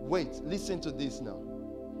 Wait, listen to this now.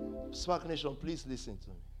 Spark Nation, please listen to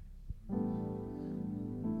me.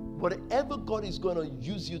 Whatever God is going to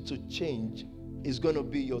use you to change is going to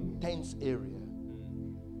be your tense area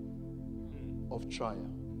of trial.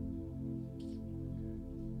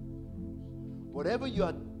 Whatever you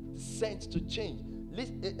are sent to change.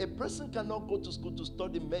 A person cannot go to school to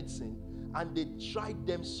study medicine and they try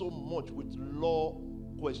them so much with law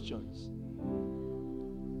questions.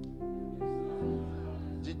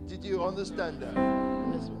 Did you understand that?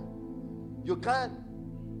 Yes, you can't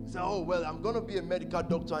say, oh, well, I'm going to be a medical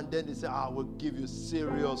doctor, and then they say, I will give you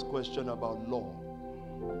serious question about law.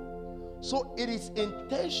 So it is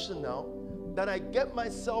intentional that I get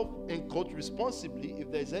myself in court responsibly,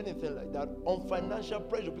 if there's anything like that, on financial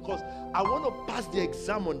pressure, because I want to pass the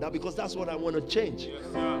exam on that, because that's what I want to change. Yes,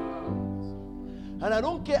 sir. And I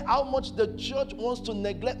don't care how much the church wants to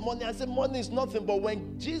neglect money. I said money is nothing. But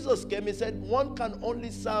when Jesus came, he said one can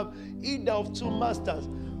only serve either of two masters,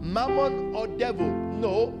 mammon or devil.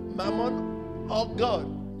 No, mammon or God.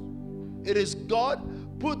 It is God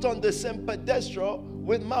put on the same pedestal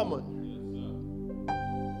with mammon.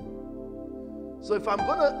 So if I'm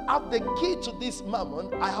going to have the key to this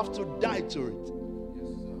mammon, I have to die to it.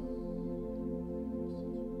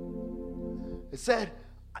 He said,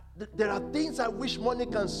 there are things I wish money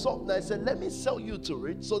can solve. And I said, let me sell you to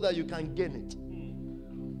it so that you can gain it.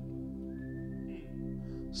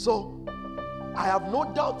 So I have no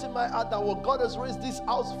doubt in my heart that what God has raised this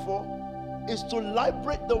house for is to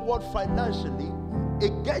liberate the world financially.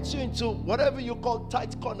 It gets you into whatever you call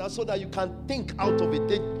tight corner so that you can think out of it.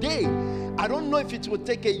 The day, I don't know if it will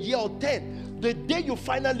take a year or 10, the day you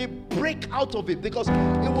finally break out of it, because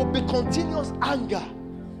it will be continuous anger.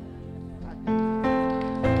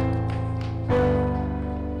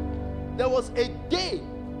 There was a day,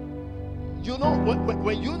 you know,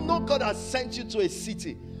 when you know God has sent you to a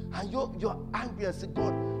city and you're angry and say,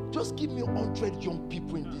 God, just give me 100 young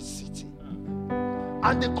people in this city.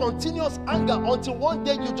 And the continuous anger until one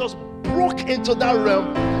day you just broke into that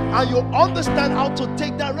realm and you understand how to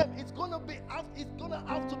take that realm, it's gonna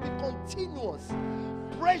have to be continuous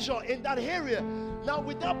pressure in that area. Now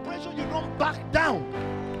with that pressure, you don't back down.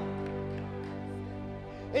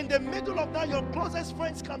 In the middle of that, your closest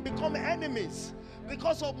friends can become enemies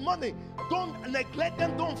because of money. Don't neglect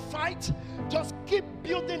them, don't fight. Just keep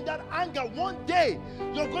building that anger. One day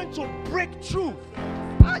you're going to break through.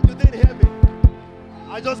 You didn't hear me.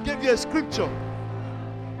 I just gave you a scripture.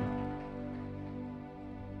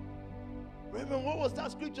 Remember, what was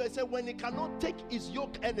that scripture? It said, when he cannot take his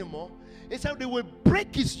yoke anymore, he said they will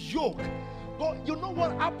break his yoke. But you know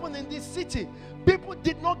what happened in this city? People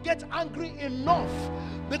did not get angry enough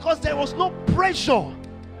because there was no pressure.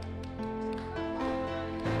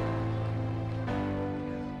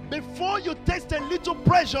 Before you taste a little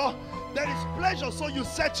pressure, there is pleasure, so you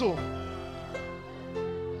settle.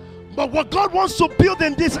 But what God wants to build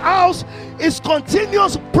in this house is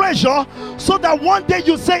continuous pressure, so that one day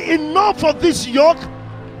you say, enough of this yoke.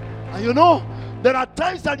 And you know, there are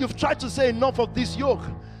times that you've tried to say enough of this yoke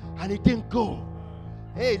and it didn't go.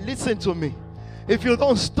 Hey, listen to me. If you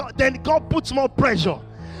don't stop, then God puts more pressure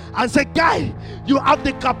and say, guy, you have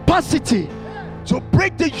the capacity to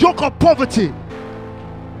break the yoke of poverty.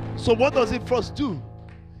 So what does it first do?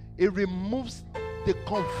 It removes the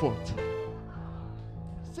comfort.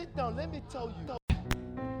 Sit down, let me tell you.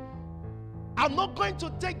 I'm not going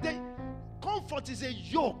to take the comfort is a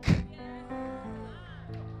yoke.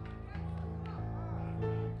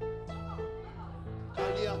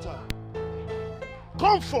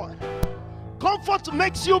 Comfort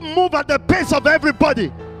makes you move at the pace of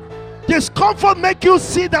everybody. Discomfort makes you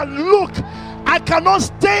see that, look, I cannot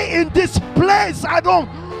stay in this place. I don't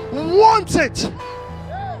want it.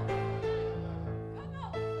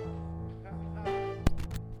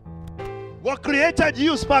 What created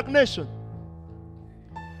you, Spark Nation?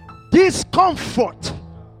 Discomfort.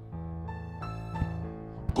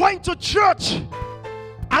 Going to church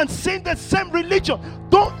and saying the same religion.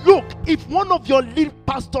 Don't look, if one of your lead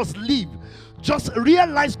pastors leave, just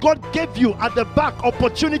realize God gave you at the back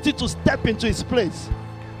opportunity to step into his place.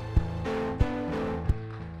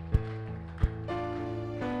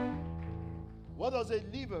 What does a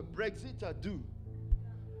leaver, Brexiter, do?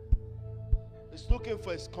 He's looking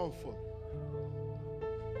for his comfort.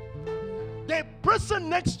 The person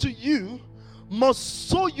next to you must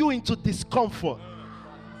sow you into discomfort.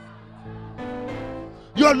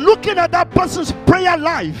 You're looking at that person's prayer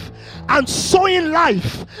life and sowing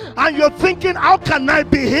life, and you're thinking, how can I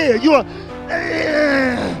be here? You are,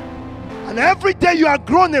 and every day you are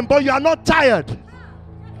groaning, but you are not tired.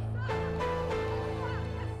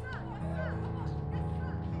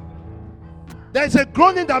 There's a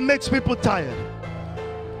groaning that makes people tired.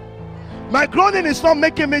 My groaning is not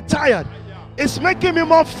making me tired, it's making me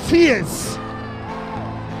more fierce.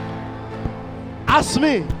 Ask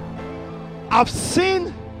me. I've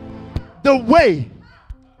seen the way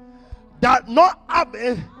that not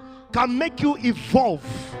having can make you evolve.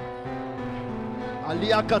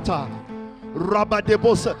 Aliakata,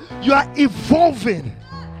 Rabadebosa, you are evolving.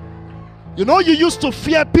 You know, you used to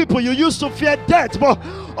fear people, you used to fear death, but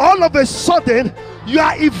all of a sudden you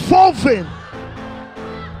are evolving.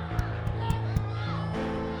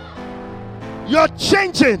 You're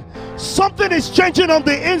changing. Something is changing on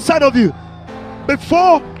the inside of you.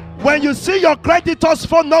 Before, when you see your creditor's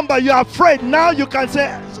phone number, you're afraid. Now you can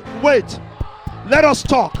say, wait, let us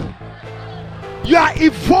talk. You are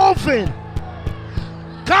evolving.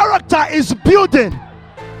 Character is building.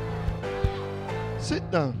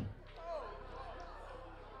 Sit down.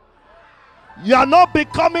 You are not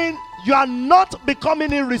becoming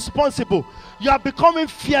irresponsible. You are becoming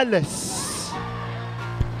fearless.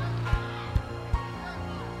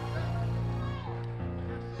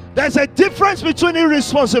 There's a difference between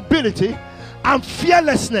irresponsibility and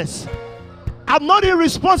fearlessness. I'm not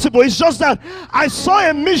irresponsible. It's just that I saw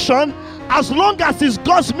a mission, as long as it's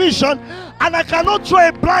God's mission, and I cannot throw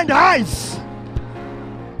a blind eyes.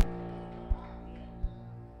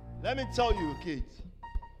 Let me tell you, kids.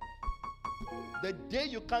 The day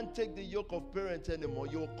you can't take the yoke of parents anymore,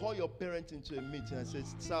 you will call your parents into a meeting and say,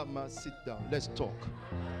 "Sir, man, sit down. Let's talk."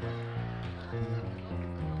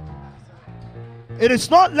 It is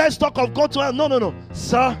not let's talk of God to hell. No,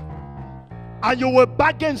 sir. And you will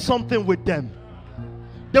bargain something with them.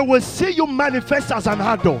 They will see you manifest as an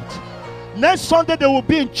adult. Next Sunday they will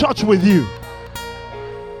be in church with you.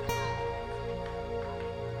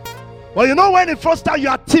 Well, you know, when the first time you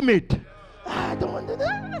are timid. I don't want to do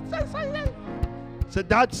that. So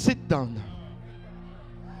Dad, sit down.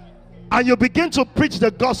 And you begin to preach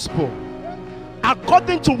the gospel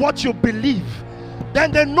according to what you believe.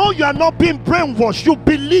 then they know you are not being brainwashed. You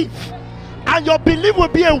believe, and your belief will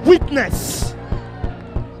be a witness.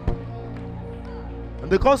 And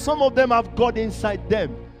because some of them have God inside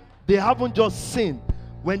them, they haven't just sinned.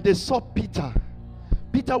 When they saw Peter,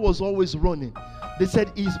 Peter was always running. They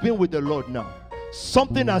said, he's been with the Lord now.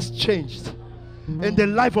 Something has changed in the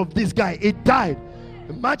life of this guy. He died.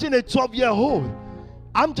 Imagine a 12-year-old.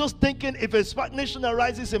 I'm just thinking, if a stagnation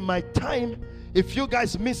arises in my time, if you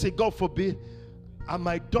guys miss it, God forbid, and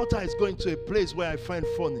my daughter is going to a place where I find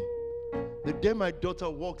funny. The day my daughter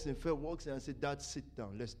walks in, I say, Dad, sit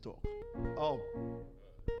down, let's talk. Oh.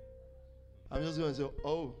 I'm just going to say,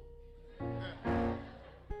 oh.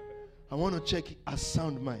 I want to check a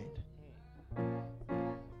sound mind.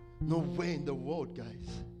 No way in the world, guys.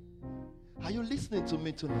 Are you listening to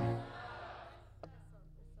me tonight?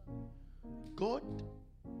 God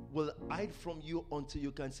will hide from you until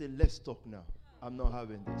you can say, let's talk now. I'm not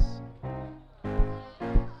having this.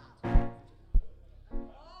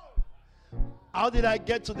 How did I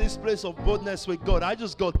get to this place of boldness with God? I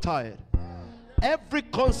just got tired. Every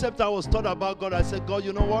concept I was taught about God, I said, God,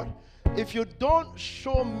 you know what? If you don't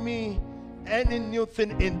show me any new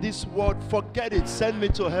thing in this world, forget it. Send me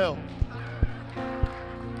to hell.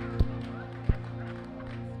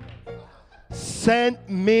 Send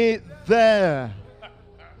me there.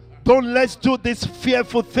 Don't let's do this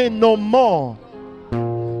fearful thing no more.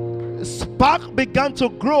 Spark began to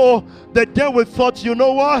grow the day we thought, you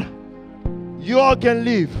know what? You all can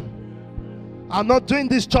leave. I'm not doing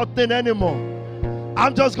this church thing anymore.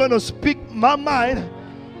 I'm just going to speak my mind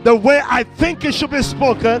the way I think it should be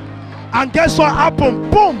spoken. And guess what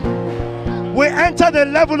happened? Boom! We enter the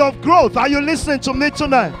level of growth. Are you listening to me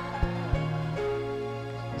tonight?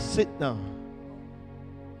 Sit down.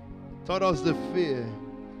 Taught us the fear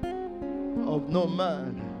of no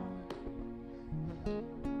man.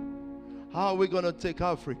 How are we going to take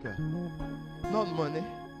Africa? Not money,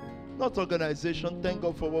 not organization. Thank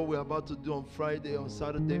God for what we're about to do on Friday, on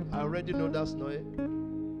Saturday. I already know that's not it.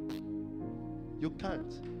 You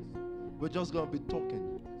can't. We're just going to be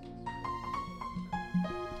talking.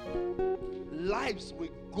 Lives will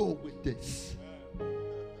go with this.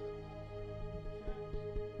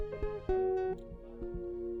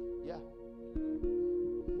 Yeah.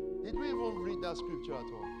 Did we even read that scripture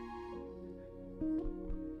at all?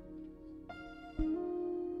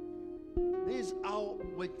 This is how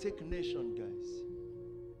we take nation, guys.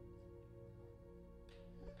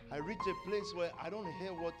 I reach a place where I don't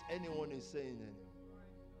hear what anyone is saying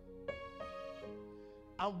anymore.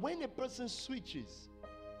 And when a person switches,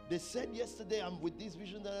 they said yesterday, I'm with this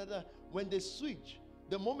vision, when they switch,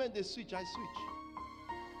 the moment they switch, I switch.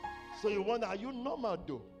 So you wonder, are you normal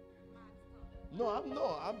though? No, I'm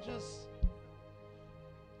not. I'm just...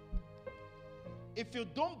 If you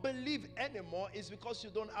don't believe anymore, it's because you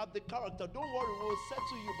don't have the character. Don't worry, we'll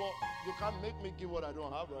settle you, but you can't make me give what I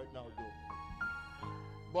don't have right now, though.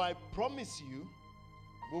 But I promise you,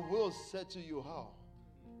 we will settle you how.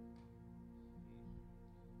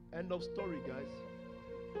 End of story, guys.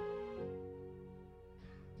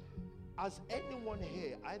 Has anyone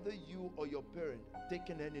here, either you or your parent,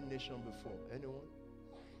 taken any nation before? Anyone?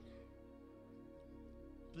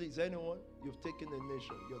 Please, anyone? You've taken a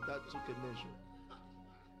nation. Your dad took a nation.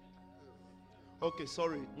 Okay,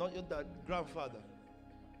 sorry, not your dad, grandfather.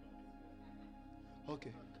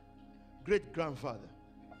 Okay, great grandfather.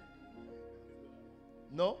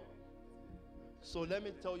 No? So let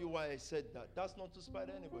me tell you why I said that. That's not to spite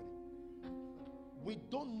anybody. We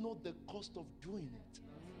don't know the cost of doing it.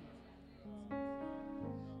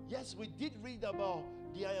 Yes, we did read about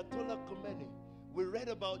the Ayatollah Khomeini. We read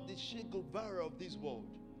about the Che Guevara of this world.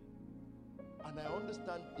 And I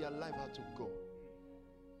understand their life had to go.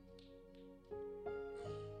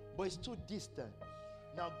 But it's too distant.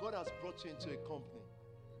 Now God has brought you into a company.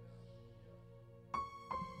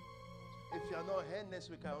 If you are not here next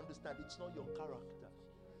week, I understand it's not your character.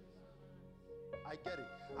 I get it.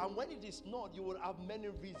 And when it is not, you will have many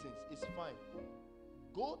reasons. It's fine.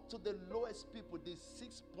 Go to the lowest people, the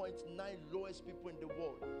 6.9 lowest people in the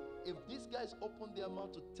world. If these guys open their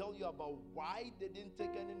mouth to tell you about why they didn't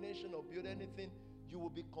take any nation or build anything, you will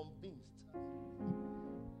be convinced.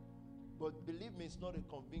 But believe me, it's not a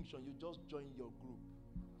conviction. You just join your group.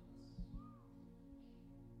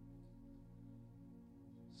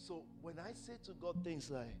 So when I say to God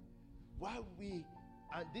things like, why we,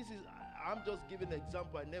 and this is, I'm just giving an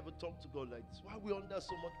example. I never talk to God like this. Why we under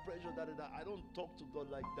so much pressure? I don't talk to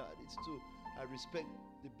God like that. It's too, I respect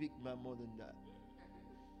the big man more than that.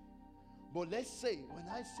 But let's say, when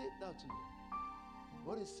I say that to you,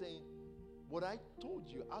 God is saying, what I told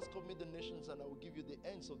you, ask of me the nations and I will give you the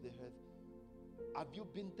ends of the earth. Have you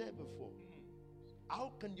been there before?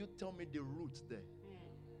 How can you tell me the route there?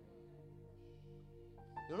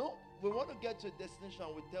 You know, we want to get to a destination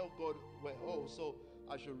and we tell God, well, oh, so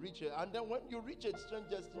I should reach it. And then when you reach a strange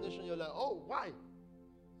destination, you're like, oh, why?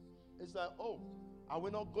 It's like, oh, are we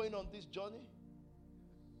not going on this journey?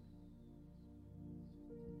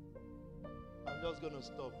 I'm just going to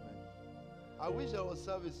stop, man. I wish I was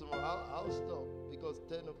service tomorrow. I'll stop because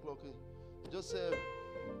 10 o'clock, Joseph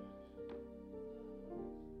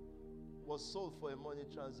was sold for a money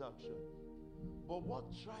transaction. But what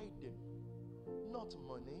tried him? Not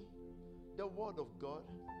money, the word of God.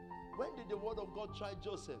 When did the word of God try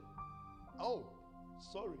Joseph? Oh,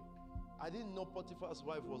 sorry. I didn't know Potiphar's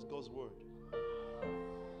wife was God's word.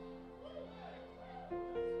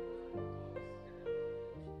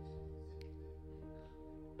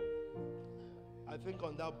 I think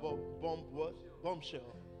on that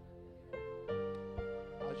bombshell,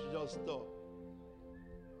 I should just stop.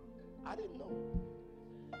 I didn't know.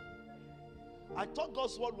 I thought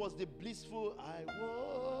God's word was the blissful, I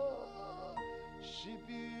worship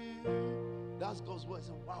you. That's God's word. It's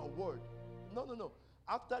a wow word. No.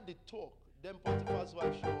 After the talk, then Potiphar's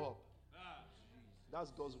wife show up.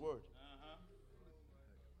 That's God's word.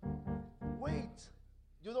 Wait,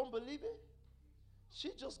 you don't believe it?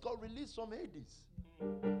 She just got released from Hades.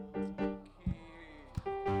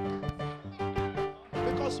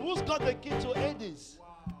 Because who's got the key to Hades?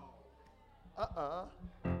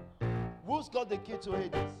 Who's got the key to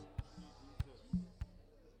Hades?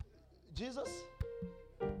 Jesus?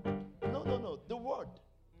 No. The word.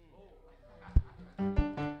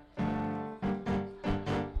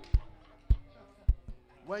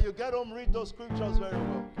 When you get home, read those scriptures very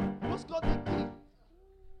well. Who's got the key?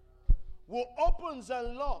 Who opens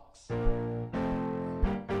and locks?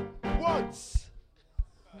 Words.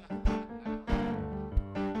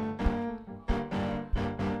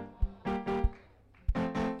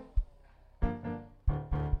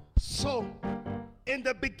 So, in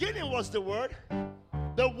the beginning was the Word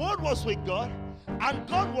was with God, and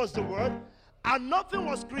God was the Word, and nothing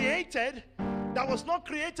was created that was not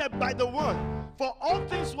created by the Word. For all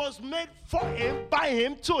things was made for him, by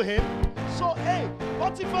him, to him. So, hey,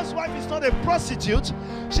 Potiphar's wife is not a prostitute.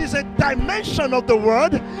 She's a dimension of the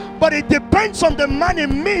Word, but it depends on the man he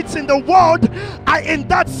meets in the world and in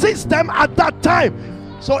that system at that time.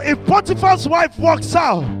 So, if Potiphar's wife walks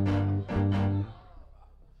out,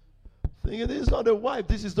 thinking this is not a wife,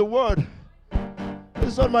 this is the Word.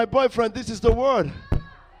 This is not my boyfriend, this is the Word.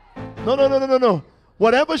 No.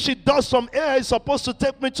 Whatever she does from here is supposed to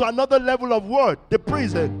take me to another level of word, the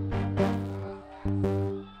prison.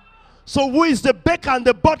 So who is the baker and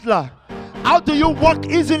the butler? How do you walk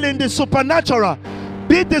easily in the supernatural?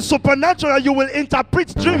 Be the supernatural, you will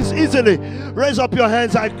interpret dreams easily. Raise up your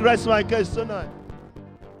hands, I rest my case tonight.